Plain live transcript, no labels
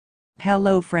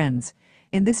Hello friends,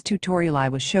 in this tutorial I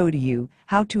will show to you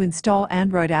how to install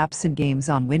Android apps and games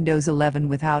on Windows 11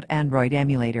 without Android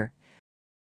emulator.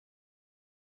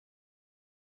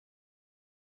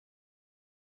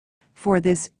 For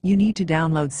this, you need to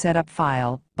download setup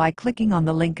file by clicking on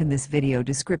the link in this video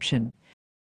description.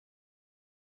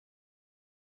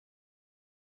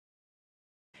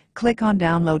 Click on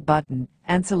download button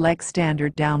and select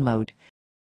standard download.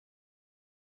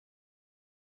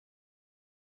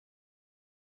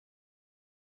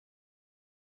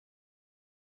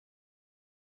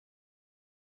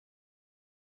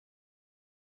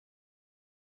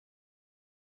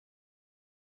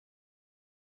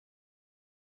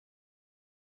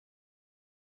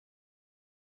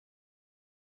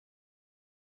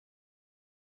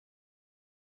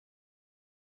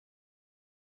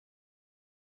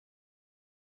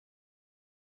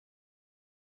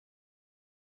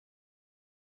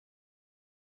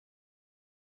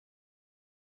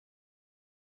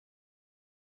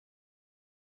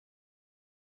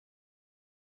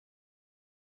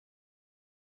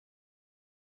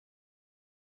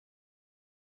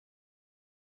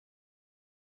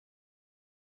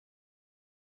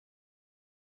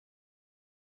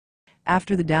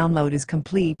 After the download is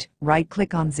complete,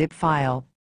 right-click on zip file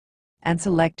and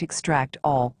select extract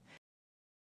all.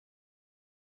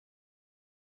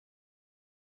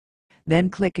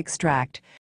 Then click extract.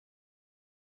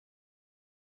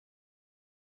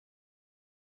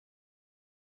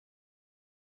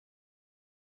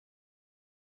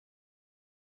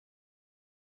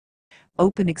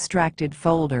 Open extracted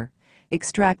folder.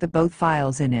 Extract the both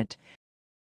files in it.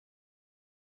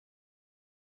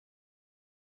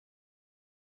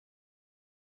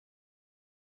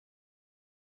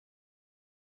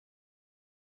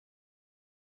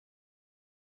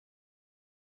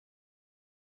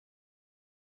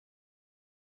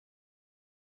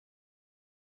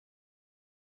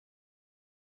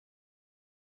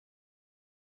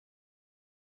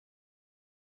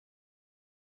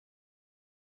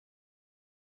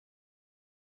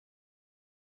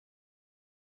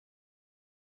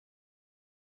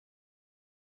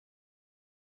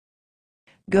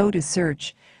 Go to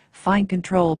Search, find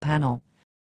Control Panel.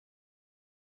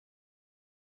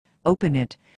 Open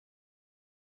it.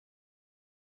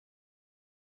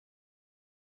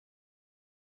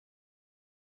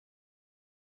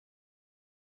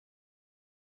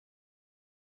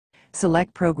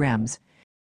 Select Programs.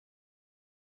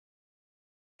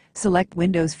 Select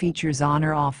Windows Features on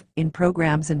or off in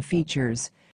Programs and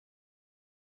Features.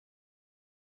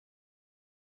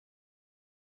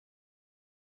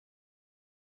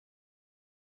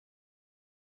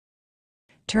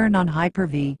 Turn on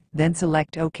Hyper-V, then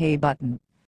select OK button.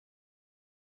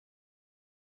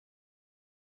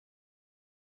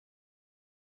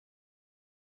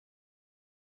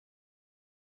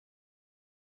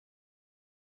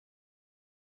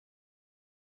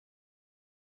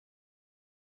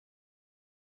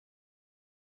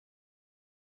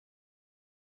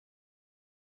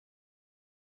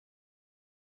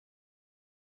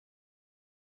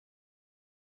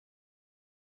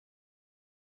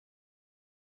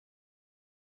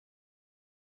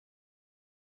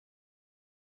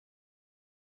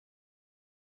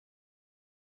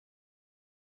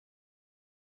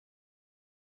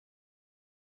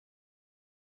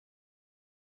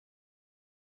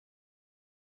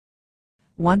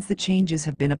 Once the changes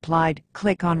have been applied,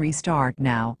 click on Restart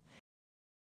Now.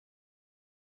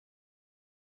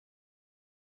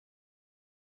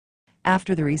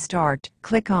 After the restart,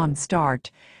 click on Start,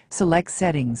 select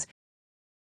Settings.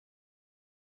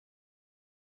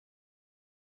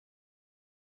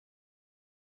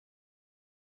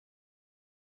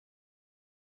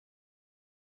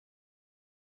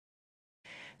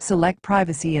 Select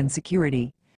Privacy and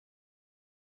Security.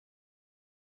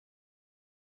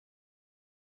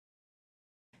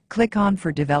 Click on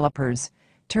For Developers.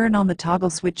 Turn on the toggle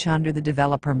switch under the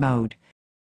Developer mode.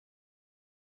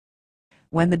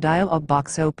 When the dialog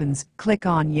box opens, click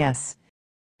on Yes.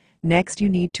 Next you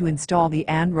need to install the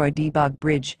Android Debug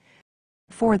Bridge.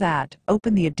 For that,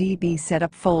 open the ADB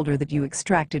setup folder that you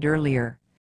extracted earlier.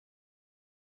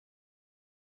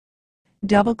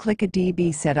 Double-click a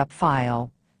DB setup file.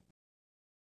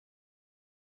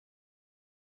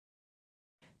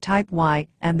 Type Y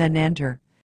and then enter.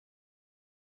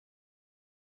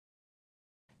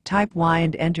 Type Y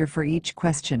and enter for each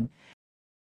question.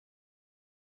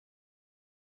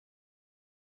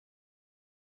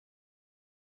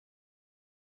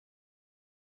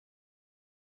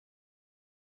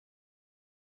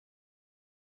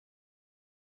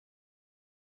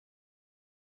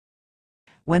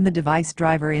 When the device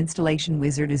driver installation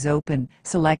wizard is open,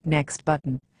 select Next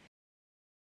button.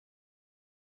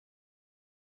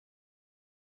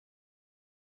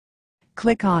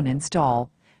 Click on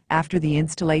Install. After the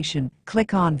installation,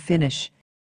 click on Finish.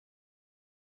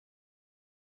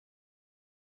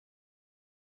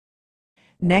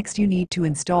 Next, you need to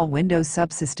install Windows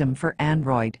Subsystem for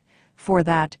Android. For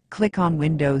that, click on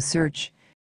Windows Search.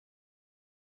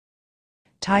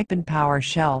 Type in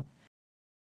PowerShell.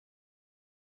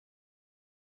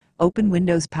 Open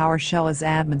Windows PowerShell as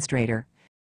administrator.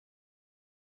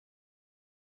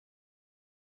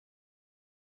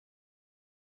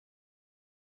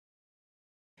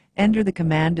 Enter the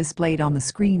command displayed on the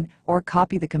screen, or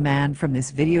copy the command from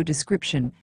this video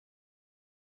description.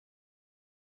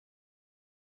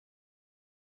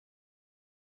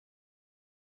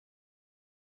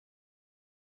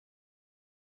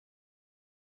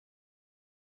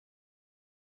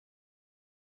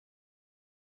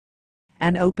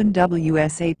 And open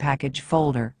WSA package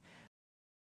folder.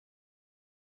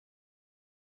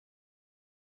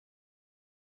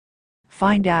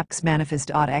 Find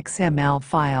apps.manifest.xml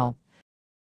file.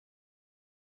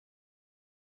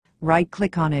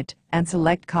 Right-click on it, and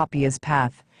select Copy as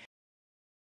Path.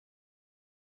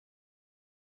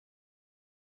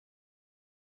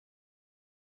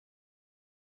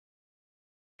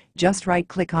 Just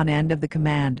right-click on end of the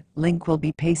command, link will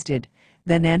be pasted,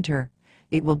 then enter.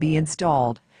 It will be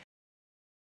installed.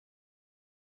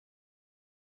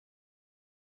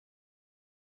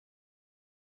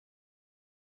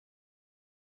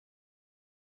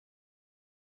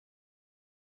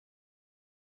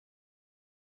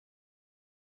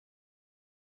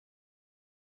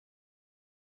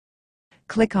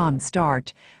 Click on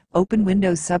Start. Open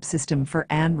Windows Subsystem for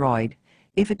Android.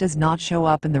 If it does not show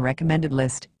up in the recommended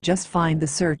list, just find the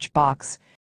search box.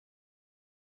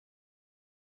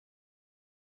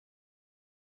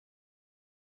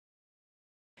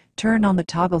 Turn on the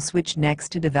toggle switch next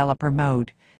to Developer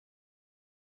Mode.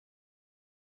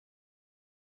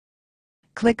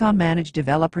 Click on Manage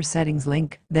Developer Settings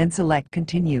link, then select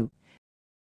Continue.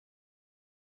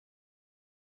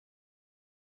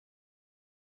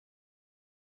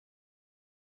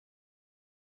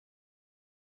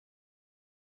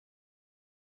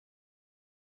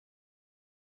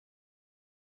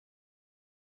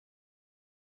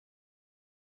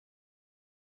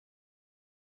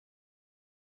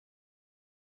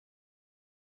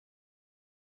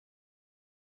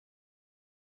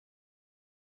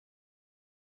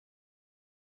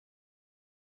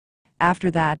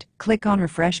 After that, click on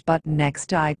Refresh button next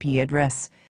to IP address.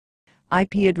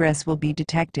 IP address will be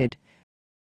detected.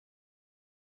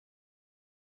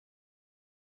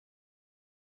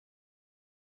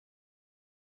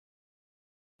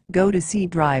 Go to C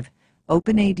drive,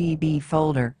 open ADB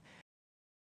folder.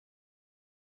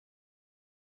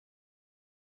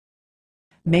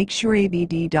 Make sure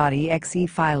abd.exe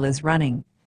file is running.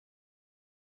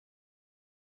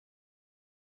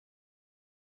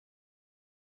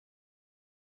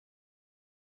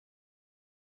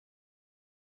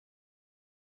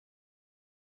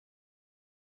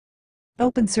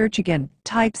 Open search again,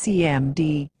 type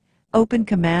cmd. Open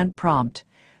command prompt.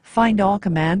 Find all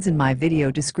commands in my video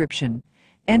description.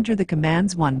 Enter the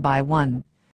commands one by one.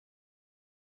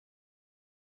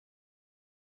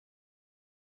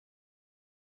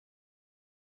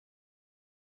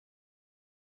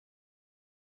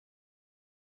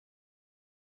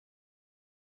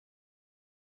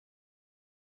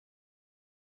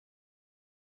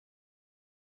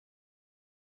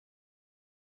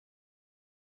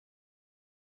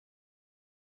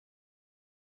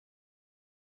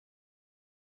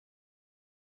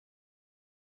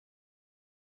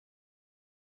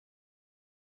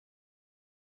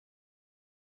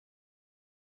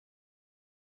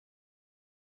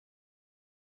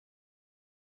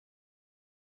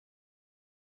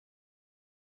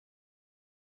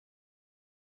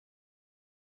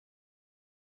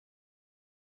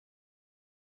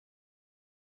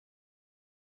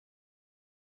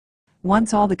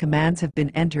 Once all the commands have been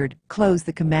entered, close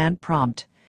the command prompt.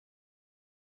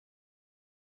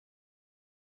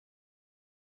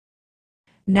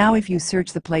 Now if you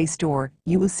search the Play Store,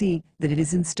 you will see that it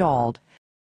is installed.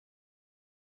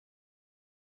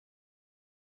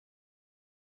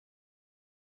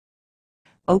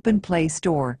 Open Play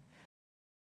Store.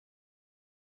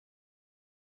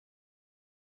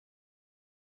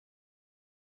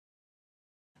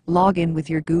 Log in with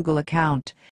your Google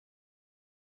account.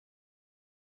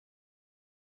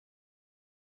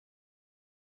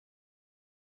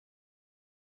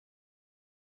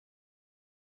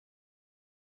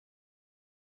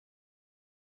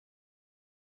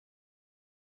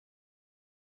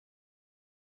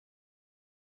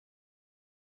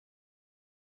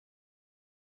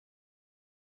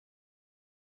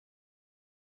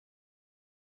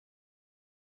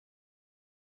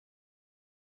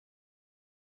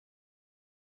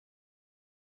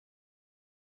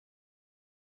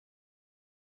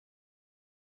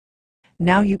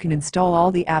 Now you can install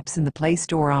all the apps in the Play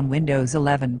Store on Windows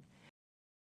 11.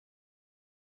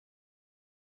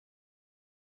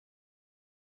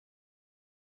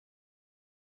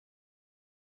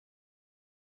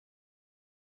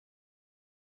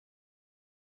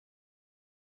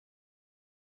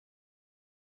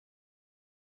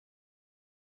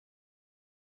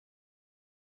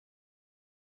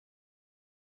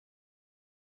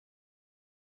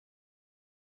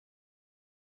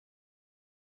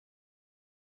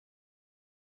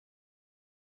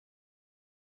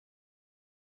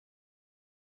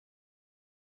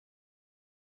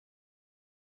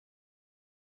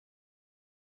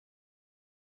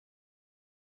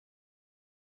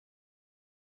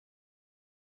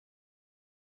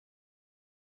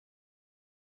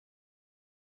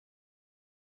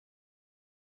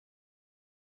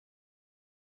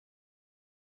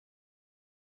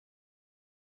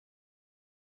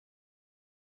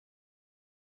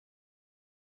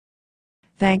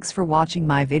 Thanks for watching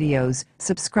my videos.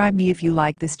 Subscribe me if you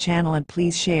like this channel and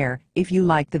please share if you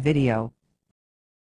like the video.